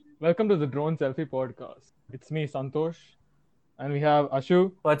Welcome to the Drone Selfie Podcast. It's me, Santosh, and we have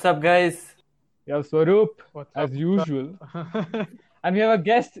Ashu, What's up, guys? we have Swaroop, What's as up? usual, and we have a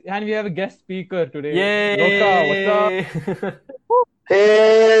guest speaker today. Yay! Loka, what's up?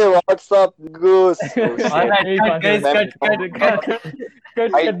 Hey, what's up, Goose? Oh, shit. All right, Hey, cut, guys, Santosh. cut.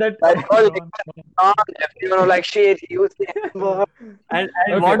 Cut that. I thought everyone was like, shit, you And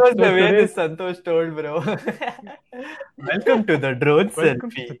Okay, what was so the way today- this Santosh told, bro? Welcome to the drone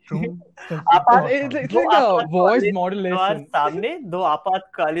Welcome to selfie. the drone selfie It's podcast. like a voice modulation. द्वार सामने, दो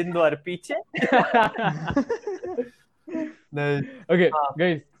आपातकालीन द्वार पीछे. Nice. Okay,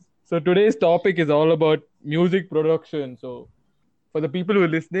 guys. So today's topic is all about music production. So for the people who are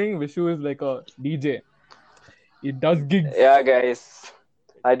listening, Vishu is like a DJ. He does gigs. Yeah, guys.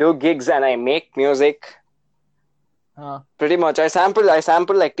 I do gigs and I make music. Pretty much. I sample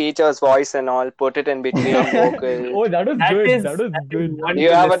like teacher's voice and all, put it in between vocal. Oh, that was good. That was good. One You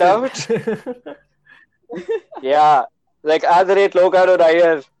to have a listen. Yeah. Like @ Locado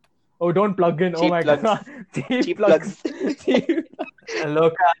Dyer. Oh, don't plug in. Oh Cheap my plugs. god. Cheap plugs.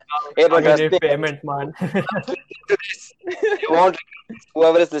 Loka, Hey, but trust targeted me, payment, man. you won't regret this.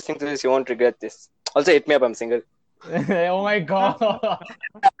 Whoever is listening to this, you won't regret this. Also, hit me up, I'm single. Oh my god.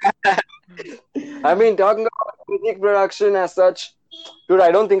 I mean, talking about music production as such, dude,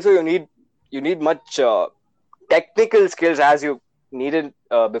 I don't think so. You need much technical skills as you needed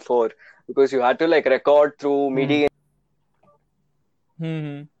before, because you had to like record through MIDI.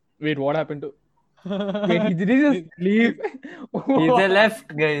 Wait, what happened to? Wait, did he just leave? He's a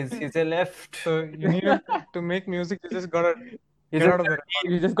left, guys. He's a left. So you need to make music. You just gotta You get just out of the.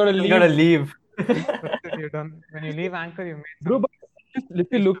 You just gotta leave. gotta leave. That's it, you're done. When you leave Anchor, you made. Bro, but if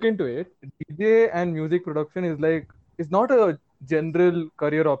you look into it, DJ and music production is like it's not a general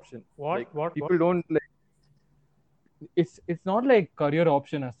career option. What? Like, What? people don't like. It's not like career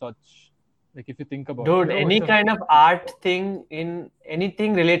option as such. Like if you think about Dude, it. any kind of art thing in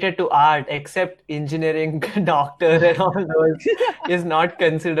anything related to art except engineering, doctor, and all those is not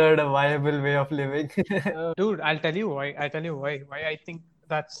considered a viable way of living. Dude, I'll tell you why. Why I think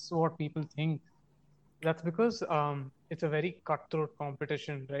that's what people think. That's because it's a very cutthroat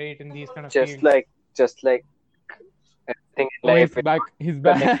competition, right? In these kind of Just fields. like everything in Oh, life. he's back. He's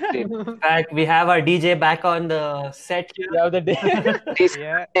back. Connected. Back, we have our DJ back on the set here. The other day. Yeah.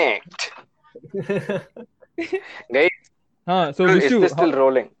 Disconnect. Guys, So is Vishu, this still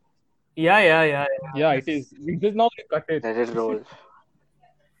rolling? Yeah. yeah, it is. We just now cut it. Let it roll.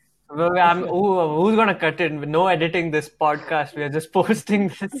 Who's gonna cut it? No editing this podcast. We are just posting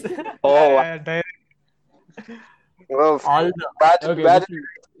this. Oh, Direct. well, All the Okay, bad. Vishu,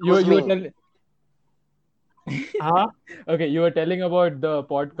 you were me? telling. huh? Okay, you were telling about the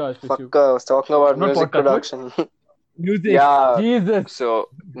podcast, Vishu. Fuck, I was talking about Not music podcast, production. Music. Yeah. Jesus. So,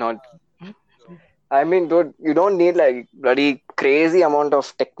 not. I mean, dude, you don't need like bloody crazy amount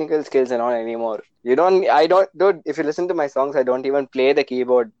of technical skills and all anymore. Dude, if you listen to my songs, I don't even play the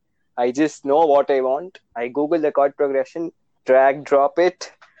keyboard. I just know what I want. I Google the chord progression, drag, drop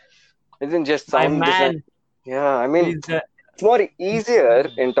it. Isn't just My sound design. man. Yeah, I mean, He's, it's more easier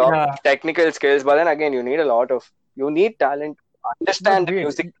in terms Yeah. of technical skills, but then again, you need talent to understand the Wait,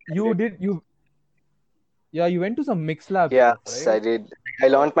 music. you went to some mix lab. Yes, right? I did. I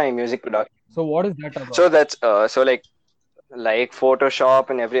learned my music production. So what is that about? So that's like Photoshop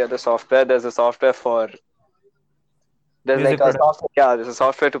and every other software. There's a software for there's Music like a production. software. There's a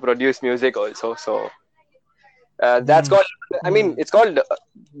software to produce music also. So that's called. I mean, it's called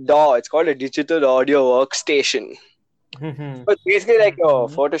DAW. It's called a digital audio workstation. But basically, like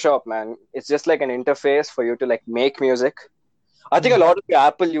Photoshop, man. It's just like an interface for you to like make music. I think a lot of the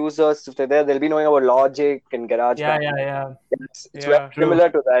Apple users, if they're there, they'll be knowing about Logic and GarageBand. yeah. It's Yeah, very true. similar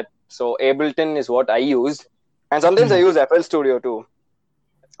to that. So Ableton is what I use, and sometimes I use FL Studio too.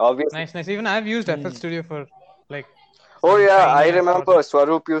 Obviously. Nice. Even I've used FL Studio for like. Oh some yeah, I tiny remember projects.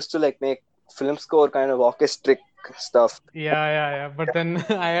 Swaroop used to like make film score kind of orchestric stuff. Yeah. But then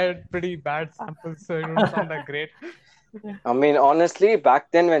I had pretty bad samples, so it didn't sound that great. I mean, honestly, back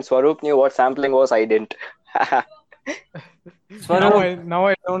then when Swaroop knew what sampling was, I didn't. Swaroop, Now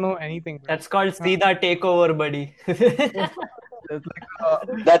I don't know anything. that's called Sida takeover, buddy. It's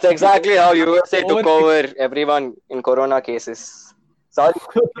like, That's exactly how USA took Over- over everyone in Corona cases. Sorry,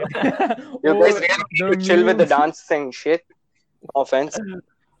 you guys really need to chill with the dancing shit. No offense.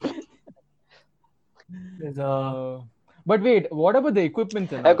 There's but wait, what about the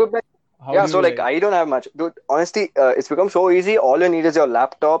equipment? And all? Equipment. How Yeah, do so you, like I don't have much. Dude, honestly, it's become so easy. All you need is your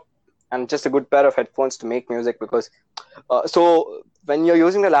laptop and just a good pair of headphones to make music. Because so when you're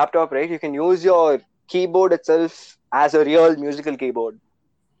using the laptop, right, you can use your keyboard itself as a real musical keyboard.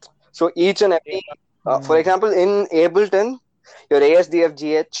 So each and every, for example, in Ableton, your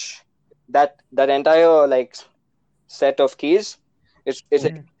ASDFGH, that entire like set of keys,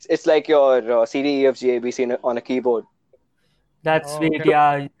 it's like your CD, EF, G, ABC on a keyboard. That's sweet. okay.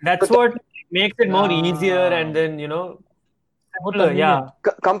 Yeah, that's what makes it more easier, and then More simpler. Yeah.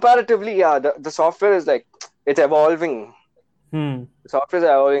 Comparatively, yeah, the software is like it's evolving. Hmm. The software is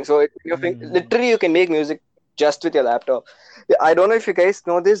evolving, so literally you can make music just with your laptop. I don't know if you guys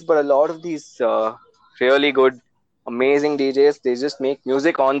know this, but a lot of these really good, amazing DJs, they just make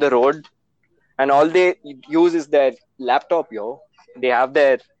music on the road, and all they use is their laptop. They have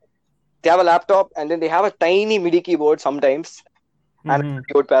a laptop, and then they have a tiny MIDI keyboard sometimes, and a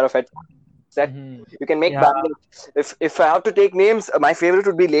good pair of headphones. That you can make bangers. If I have to take names, my favorite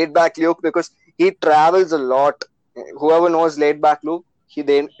would be Laid Back Luke, because he travels a lot. Whoever knows Laid Back Luke,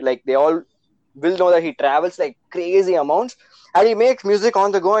 they all will know that he travels like crazy amounts, and he makes music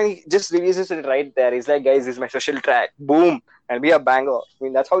on the go, and he just releases it right there. He's like, guys, this is my special track, boom, and be a banger. I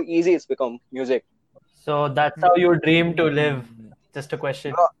mean, that's how easy it's become music. So that's how you dream to live. Just a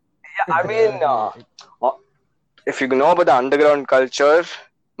question. I mean, if you know about the underground culture,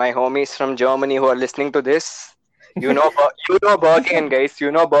 my homies from Germany who are listening to this, you know Berghain, guys.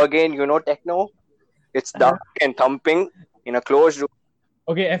 You know Berghain, you know techno. It's dark and thumping in a closed room.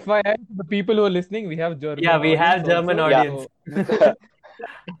 Okay, FYI, the people who are listening, we have German. Yeah, we have German audience.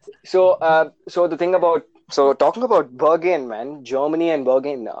 So talking about Berghain, man, Germany and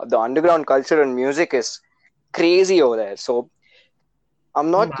Berghain, the underground culture and music is crazy over there. So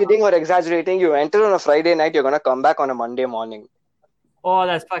I'm not kidding or exaggerating. You enter on a Friday night, you're gonna come back on a Monday morning. Oh,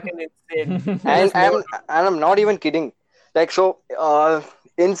 that's fucking insane. And I'm not even kidding. Like, so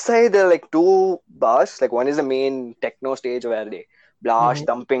inside there are like two bars. Like, one is the main techno stage where they blast,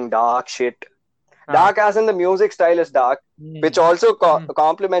 thumping, dark shit. Dark as in the music style is dark, which also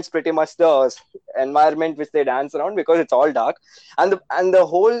complements pretty much the environment which they dance around, because it's all dark. And the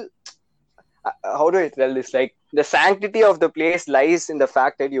whole, how do I tell this? Like, the sanctity of the place lies in the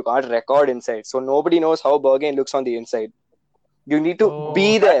fact that you can't record inside. So nobody knows how Berghain looks on the inside. You need to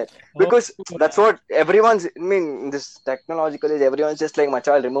be there, because that's what everyone's. I mean, in this technological age, everyone's just like,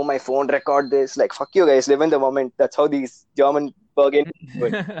 "Macha, I'll remove my phone, record this." Like, fuck you guys, live in the moment. That's how these German Berghain do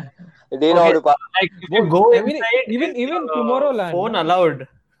it. They know how to. Like, if you go inside, even Tomorrowland. phone allowed.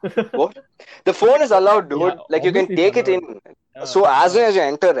 What? The phone is allowed, dude. Yeah, like, you can obviously take it in. So as soon as you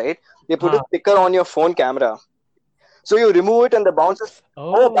enter, right, they put a sticker on your phone camera. So you remove it and the bounces.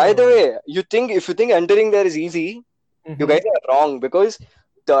 Oh, by the way, if you think entering there is easy, you guys are wrong, because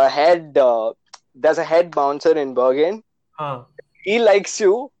the head, there's a head bouncer in Berghain. He likes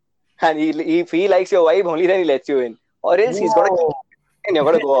you, and if he likes your vibe, only then he lets you in. Or else he's got to, and you're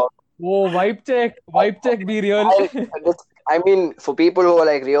gonna go out. Oh, vibe check, be real. I mean, for people who are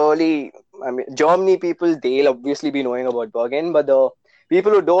like really, I mean, Germany people, they'll obviously be knowing about Berghain, but the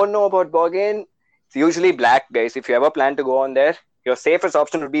people who don't know about Berghain, it's usually black, guys. If you ever plan to go on there, your safest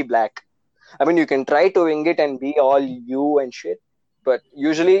option would be black. I mean, you can try to wing it and be all you and shit, but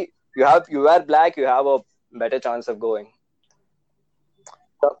usually you wear black, you have a better chance of going.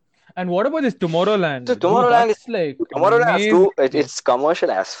 And what about this Tomorrowland? So Tomorrowland is like it's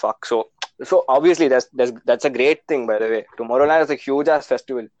commercial as fuck. So obviously that's a great thing, by the way. Tomorrowland is a huge ass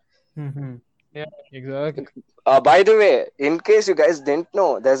festival. Yeah, exactly. By the way, in case you guys didn't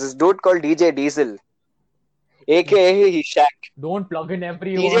know, there's this dude called DJ Diesel, aka he's Shaq. Don't plug in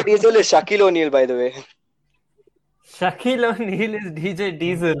everyone. DJ Diesel is Shaquille O'Neal, by the way. Shaquille O'Neal is DJ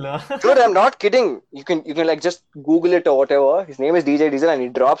Diesel. Dude, I'm not kidding. You can like just Google it or whatever. His name is DJ Diesel, and he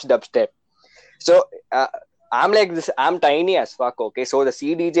drops dubstep. So I'm like this. I'm tiny as fuck. Okay, so the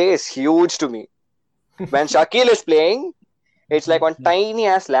CDJ is huge to me. When Shaquille is playing, it's like one tiny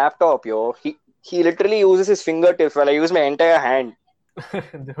ass laptop, yo. He literally uses his fingertips while I use my entire hand.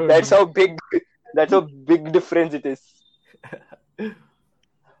 That's how big difference it is.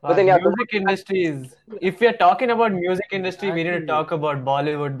 But then, music industries. If we are talking about music industry, we need to talk about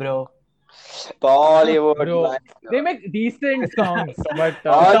Bollywood, bro. Bollywood, bro. man. They make decent songs, but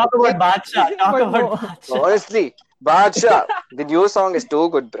talk about Badshah. Badshah. Honestly, Badshah, the new song is too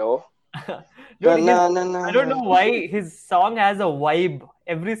good, bro. Dude, I don't know why his song has a vibe.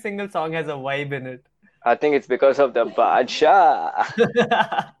 Every single song has a vibe in it. I think it's because of the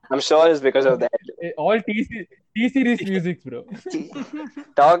Badshah. I'm sure it's because of that. All T-Series music, bro.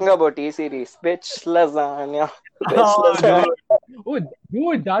 Talking about T-Series, bitch lasagna. Oh,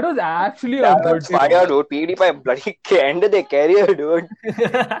 dude, that was actually a good fire, dude. PewDiePie bloody ended their career, dude.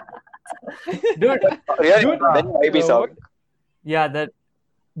 Dude, really, baby song. Yeah, that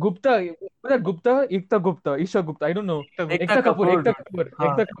Gupta, Ekta Gupta, Isha Gupta, I don't know. Ekta Kapoor.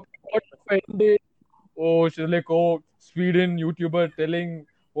 offended. Oh, she's like, oh, Sweden YouTuber telling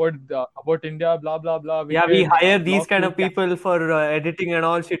about India, blah blah blah. Yeah, we can hire these block kind you, of people for editing and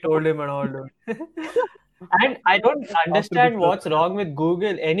all. She told him and all. And I don't understand what's wrong with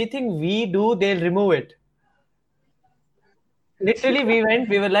Google. Anything we do, they'll remove it. Literally,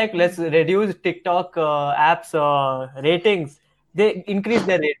 we were like, let's reduce TikTok apps ratings. They increased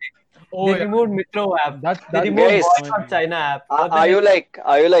their rating. Oh, They yeah. removed Metro app. That They removed Guys, Boycott China app. Are you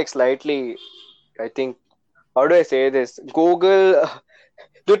like slightly? I think. How do I say this? Google.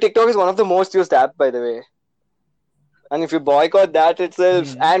 Dude, TikTok is one of the most used app, by the way. And if you boycott that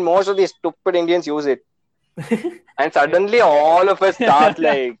itself, and most of these stupid Indians use it, and suddenly all of us start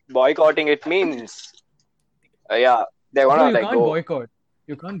like boycotting it, means, yeah, they're No, gonna you like can't go. boycott.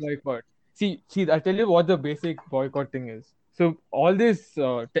 You can't boycott. See, I tell you what the basic boycott thing is. So all this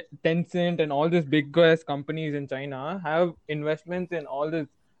Tencent and all these big ass companies in China have investments in all these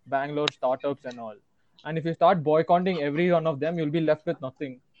Bangalore startups and all. And if you start boycotting every one of them, you'll be left with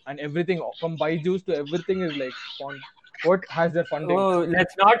nothing. And everything from Byju's to everything is like what has their funding. Oh,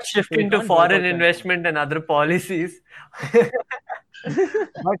 let's not shift So you into can't foreign boycott China. investment and other policies.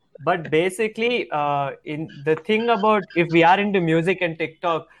 but basically, in the thing about if we are into music and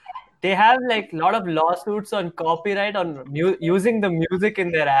TikTok, they have like a lot of lawsuits on copyright on using the music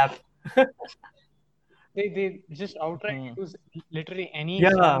in their app. They just outright use literally any Yeah.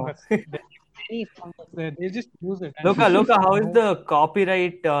 song that's any song that's there. They just use it. And Luca, how is the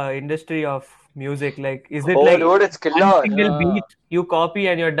copyright industry of music? Like, is it Oh, like dude, it's killer. one single beat you copy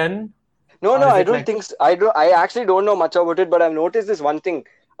and you're done? No, Or no, is I it don't like- think so. I actually don't know much about it, but I've noticed this one thing.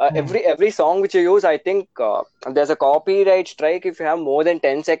 Every song which you use, I think there's a copyright strike if you have more than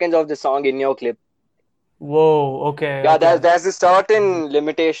 10 seconds of the song in your clip. Whoa, okay. Yeah, okay. there's a certain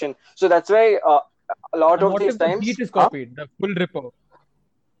limitation. So that's why a lot And of what these if the times. beat is Huh? copied? The full ripper.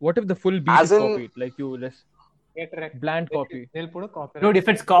 What if the full beat As is in- copied? Like you just bland copy. They'll put a copyright. Dude, if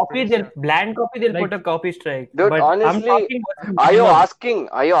it's copied, they'll bland copy, they'll Like- put a copy strike. Dude, but honestly, I'm talking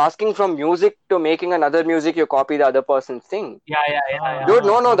Are you asking from music to making another music you copy the other person's thing? Yeah. Dude,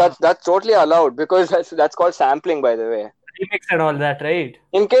 no, that's totally allowed because that's called sampling, by the way. Remix and all that, right?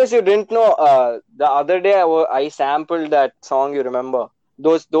 In case you didn't know, the other day I sampled that song. You remember?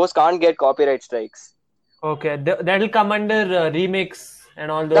 Those can't get copyright strikes. Okay, that'll come under remix and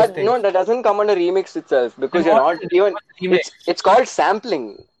all those things. No, that doesn't come under remix itself because Then you're what not is even. remix? It's called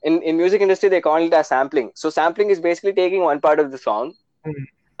sampling. In music industry, they call it as sampling. So sampling is basically taking one part of the song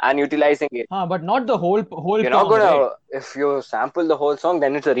and utilizing it. But not the whole You're song. not gonna. Right? If you sample the whole song,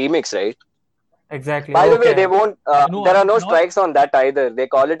 then it's a remix, right? Exactly. By the way, okay. they won't. No, there are no not- strikes on that either. They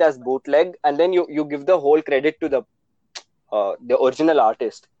call it as bootleg, and then you give the whole credit to the original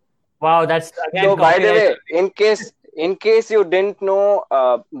artist. Wow, that's again So by the copyright. way, in case you didn't know,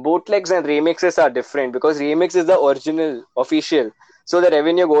 bootlegs and remixes are different because remix is the original, official. So the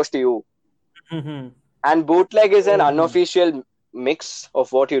revenue goes to you, Mhm. and bootleg is an unofficial mix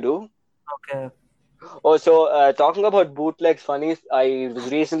of what you do. Okay. Oh, so talking about bootlegs, funny. I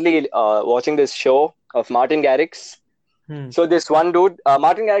was recently watching this show of Martin Garrix. So this one dude,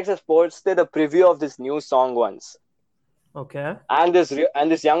 Martin Garrix has posted a preview of this new song once, Okay. and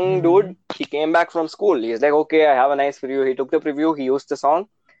this young dude, he came back from school. He's like, okay, I have a nice preview. He took the preview, he used the song,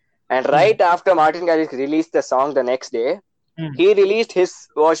 and right after Martin Garrix released the song the next day, he released his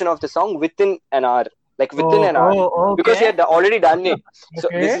version of the song within an hour, like within an hour, okay. because he had already done it. So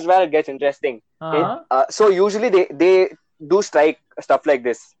Okay. this is where it gets interesting. Uh-huh. So usually they do strike stuff like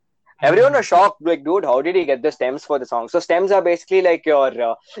this. Everyone was shocked, like, dude, how did he get the stems for the song? So stems are basically like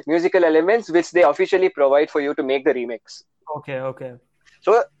your musical elements which they officially provide for you to make the remix. Okay.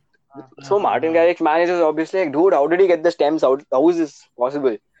 So Martin Garrix managers obviously like, dude, how did he get the stems? How is this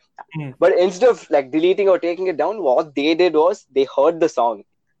possible? But instead of like deleting or taking it down, what they did was they heard the song.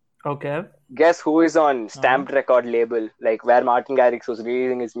 Okay. Guess who is on Stamped Record label, like where Martin Garrix was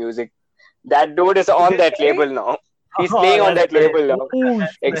releasing his music? That dude is on that label now. He's playing on that label now.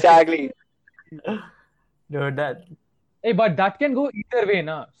 Exactly. Dude, that. Hey, but that can go either way,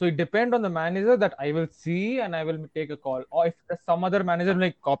 na. So it depends on the manager that I will see and I will take a call. Or if there's some other manager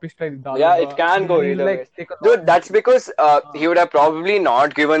like copy strike, Yeah, it can go either way. Dude, that's because he would have probably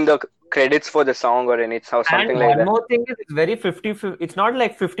not given the credits for the song or anything or something And like one that. more thing is it's very 50-50. It's not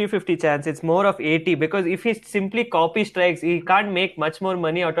like 50-50 chance. It's more of 80 because if he simply copy strikes, he can't make much more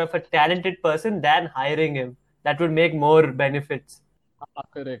money out of a talented person than hiring him. That would make more benefits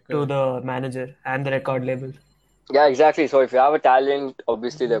correct. to the manager and the record label. Yeah, exactly. So if you have a talent,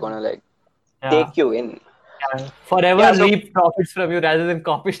 obviously they're gonna like take you in. Forever Yeah, so- reap profits from you rather than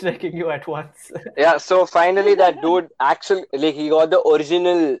copy striking you at once. Yeah, so finally that dude actually, like, he got the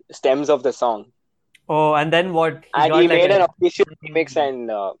original stems of the song. Oh, and then what? And got he like made a- an official remix and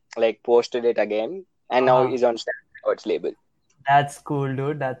like posted it again. And now he's on Stan Records label. That's cool,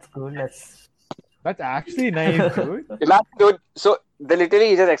 dude. That's cool. That's actually nice, dude. Imagine, dude. So literally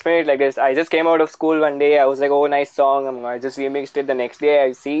he just explained it like this. I just came out of school one day. I was like, oh, nice song. I just remixed it. The next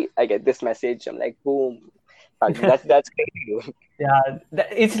day I get this message. I'm like, boom. That's crazy, dude. Yeah,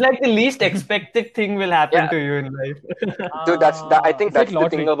 it's like the least expected thing will happen Yeah. to you in life. Dude, I think It's that's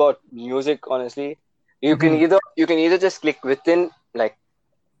like the thing lottery. about music, honestly. You can either just click within like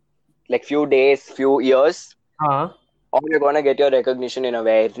few days, few years, or you're gonna get your recognition in a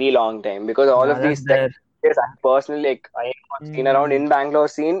very long time, because all of these tech DJs, I personally, like, I have seen around in Bangalore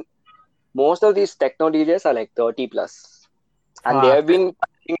scene, most of these techno DJs are like 30 plus, and they have been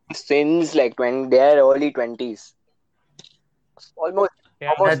since like when they're early 20s, almost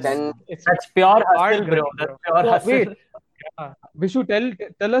Yeah, almost that's- 10. That's pure hustle, hard bro. grind, That's bro. pure So, hustle. wait.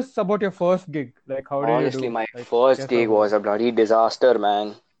 Vishu, tell us about your first gig. Like, how did you Honestly, do? my Like, first guess gig about was a bloody disaster,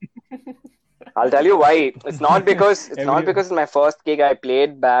 man. I'll tell you why. It's not because it's my first gig I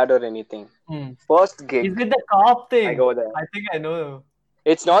played bad or anything. First Is gig, it the cop thing? I go there. I think I know.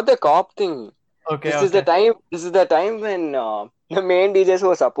 It's not the cop thing. Okay. This is the time. This is the time when the main DJs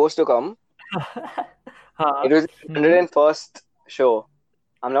were supposed to come. It was 101st show.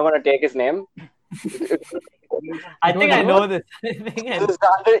 I'm not gonna take his name. I think I know this. It was the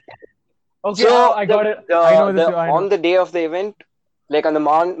 100 Okay, So I got it. the- I know this. the- I know. On the day of the event, like on the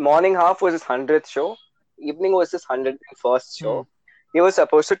morning half was his 100th show. Evening was his 101st show. He was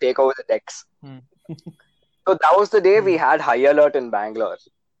supposed to take over the decks. So that was the day we had high alert in Bangalore.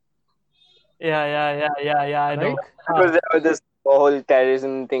 Yeah. I know. Because there was this whole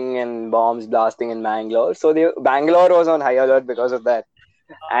terrorism thing and bombs blasting in Bangalore. So Bangalore was on high alert because of that.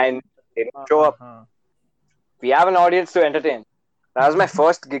 And they didn't show up. We have an audience to entertain. That was my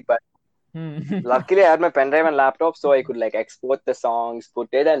first gig, but luckily I had my pen drive and laptop, so I could like export the songs, put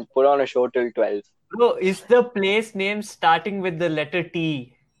it, and put on a show till 12. Bro, is the place name starting with the letter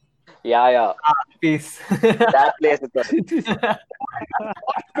T? Yeah. Peace. That place is the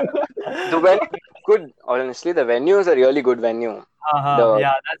venue is good. Honestly, the venue is a really good venue.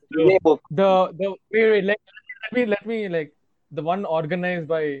 Yeah, that's true. The wait, let me like the one organized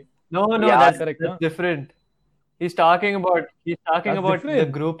by. No, Yeah, that's correct, that's no? different. He's talking about That's the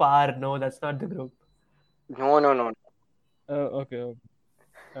different. group R. No, that's not the group. No. Okay.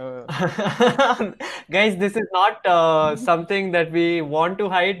 Guys, this is not something that we want to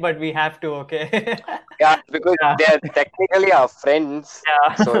hide, but we have to, okay? Yeah, because they're technically our friends.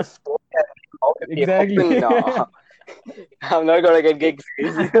 Yeah. So if they Exactly. open, no, I'm not gonna get gigs.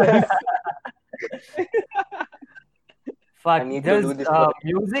 Fuck, I need to do does this for-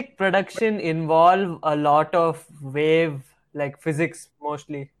 music production involve a lot of wave, like physics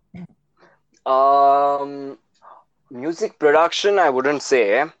mostly? Music production, I wouldn't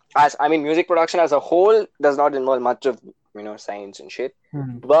say. Music production as a whole does not involve much of science and shit.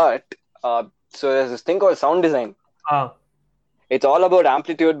 But so there's this thing called sound design. It's all about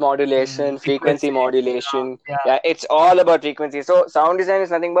amplitude modulation, frequency modulation. Yeah. It's all about frequency. So sound design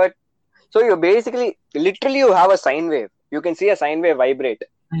is nothing but, so you basically, literally, you have a sine wave. You can see a sine wave vibrate.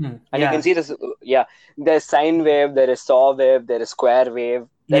 And you can see this. There's sine wave, there is saw wave, there is square wave.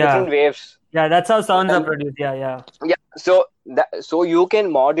 There are different waves. Yeah, that's how sounds are produced. Yeah. So you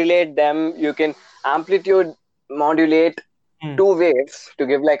can modulate them. You can amplitude modulate two waves to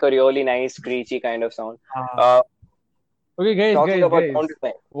give like a really nice screechy kind of sound. Okay, Talking about sound guys.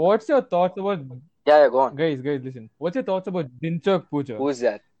 design. What's your thoughts about Yeah, go on. guys? Listen. What's your thoughts about Dinchak Puja? Who's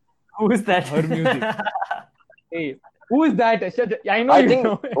that? Who is that? Her music. Hey, who is that? I know I you think.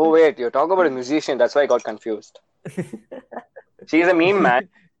 know. Oh wait, you're talking about a musician. That's why I got confused. She's a meme, man.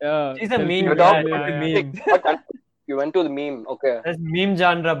 Yeah, She's a meme. You're Yeah, talking yeah, about yeah. music. You went to the meme. Okay, That's meme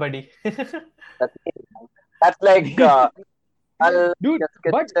genre, buddy. that's like. Dude,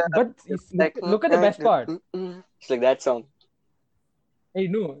 but look at the best part. It's like that song. Hey,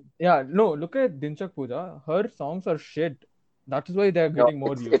 no, look at Dinchak Puja. Her songs are shit. That is why they're No, getting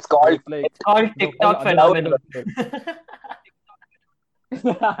more views. it's called- It's like It's called the TikTok other- phenomenon.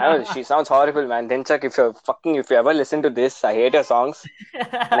 I know, she sounds horrible, man. Dinchak, if you ever listen to this, I hate your songs.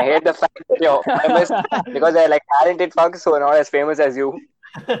 And I hate the fact that you're famous because they're like talented fucks who are not as famous as you.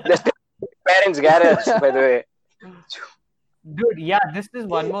 Just parents' garage, by the way. Dude, yeah, this is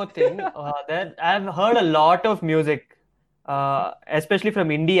one more thing. That I've heard a lot of music, especially from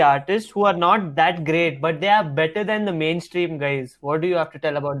indie artists who are not that great, but they are better than the mainstream guys. What do you have to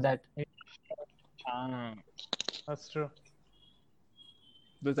tell about that? That's true.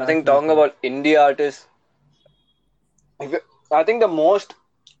 That's I think actually talking true. about indie artists, I think the most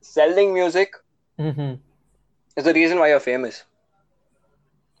selling music Mm-hmm. is the reason why you're famous.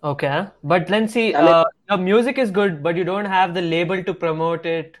 Okay, but let's see. I mean, Your music is good, but you don't have the label to promote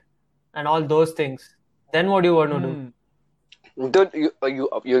it and all those things. Then what do you want to do? dude,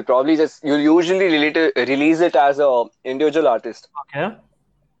 you'll probably you'll usually release it as a individual artist, Okay,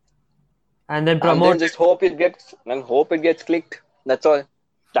 and then and promote then just hope it gets clicked. That's all.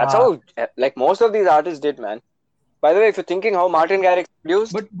 That's Ah. how like most of these artists did, man. By the way, if you're thinking how Martin Garrix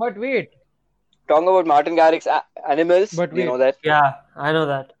produced, But wait. talking about Martin Garrix Animals, But you know wait. that. Yeah, I know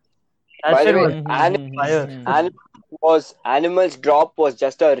that. That By the shit way, was fire. Animals drop was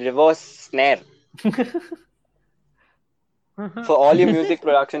just a reverse snare. For all your music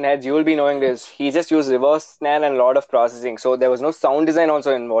production heads, you will be knowing this. He just used reverse snare and a lot of processing, so there was no sound design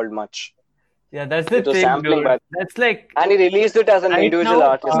also involved much. Yeah, that's the It was thing, sampling, dude. but That's like and he released it as an right individual now,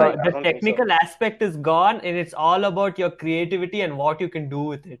 artist. I the don't think so. technical aspect is gone, and it's all about your creativity and what you can do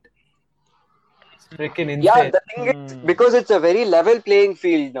with it. It's freaking insane. Yeah, the thing is, because it's a very level playing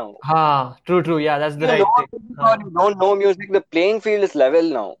field now. True. Yeah, that's the You right know thing. music or you don't know music, the playing field is level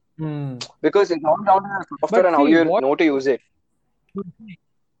now. Because it's all down to the software But and how see, you what- know to use it.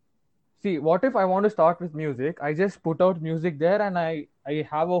 See, what if I want to start with music? I just put out music there, and I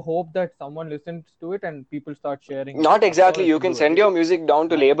have a hope that someone listens to it and people start sharing it. Not That's exactly. all I You should can do, send right? your music down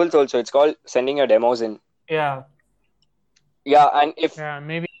to labels also. It's called sending your demos in. Yeah. Yeah, and if Yeah,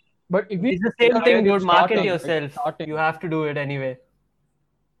 maybe. But if It's the same thing, dude. Market starting, yourself. starting. You have to do it anyway.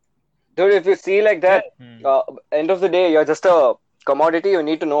 dude, if you see like that, end of the day, you're just a commodity. You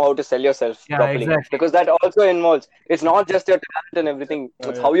need to know how to sell yourself Yeah, properly. exactly. Because that also involves. It's not just your talent and everything.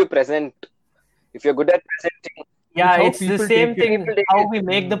 It's how you present. If you're good at presenting, Yeah, how it's the people same take it. thing. People take How it. we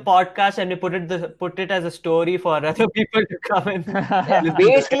make the podcast and we put it as a story for other people to come and listen to it.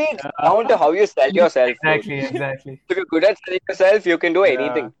 Basically, it's down to how you sell yourself. dude. Exactly. If you're good at selling yourself, you can do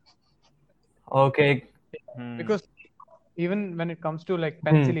anything. Okay. Because even when it comes to like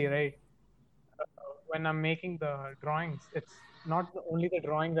pencil-y, right? When I'm making the drawings, it's not only the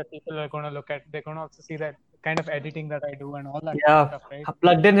drawing that people are going to look at. They're going to also see that kind of editing that I do and all that Yeah, stuff, right?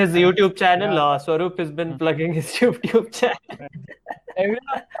 plugged in his YouTube channel. Yeah. Swaroop has been plugging his YouTube channel.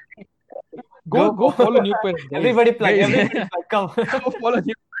 Go follow New Parents. guys. Everybody plug. Guys. Everybody plug. Come. Go follow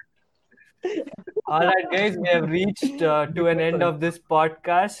New. All right, guys, we have reached to an end of this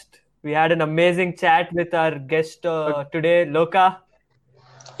podcast. We had an amazing chat with our guest today, Loka.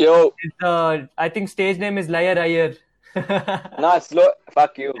 Yo, I think stage name is Liar Iyer. no, it's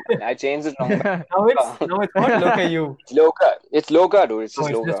fuck you. I changed it wrong. No, it's not Loka you. It's Loka. It's Loka, dude. It's just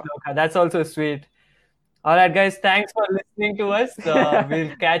It's Loka. just Loka. That's also sweet. All right, guys. Thanks for listening to us.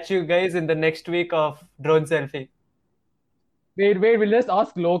 We'll catch you guys in the next week of Drone Selfie. Wait. We'll just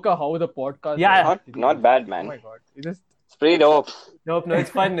ask Loka how the podcast. Yeah. Not bad, Oh man. my god. It's pretty dope. Nope, no, it's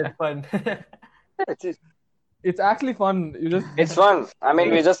fun. It's fun. It's actually fun. It's fun. I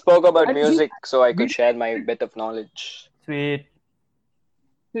mean, we just spoke about music, so I could share my bit of knowledge. Sweet.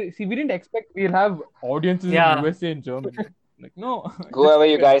 See, we didn't expect we'll have audiences in USA and Germany. Like, no. Whoever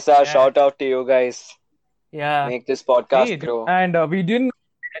you guys are, shout out to you guys. Yeah. Make this podcast grow. And we didn't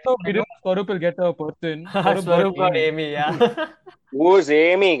Swaroop will get a person. Swaroop got Amy, yeah. Who's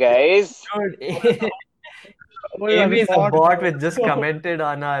Amy, guys? Dude, Amy is a bot which just commented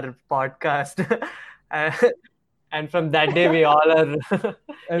on our podcast. And from that day, we all are.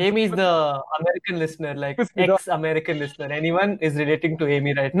 Amy is the American listener, like ex-American listener. Anyone is relating to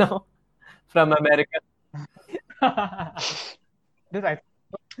Amy right now from America.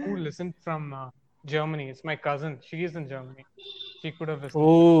 Who listened from Germany? It's my cousin. She is in Germany. She could have listened.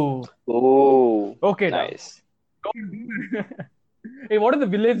 Oh. Okay. Nice. Hey, what is the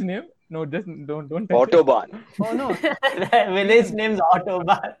village name? No, just don't. Autobahn. Oh no. The village name's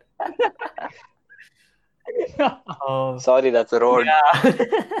Autobahn. Oh. Sorry, that's a road.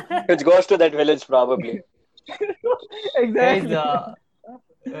 Yeah. Which goes to that village probably. Exactly. Guys,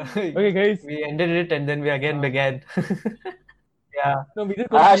 okay, guys. We ended it and then we again began. Yeah. No, we just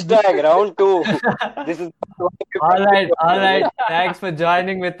Hashtag round 2. This is All right. Thanks for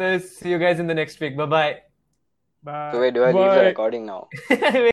joining with us. See you guys in the next week. Bye-bye. Bye. So wait, do I leave the recording now?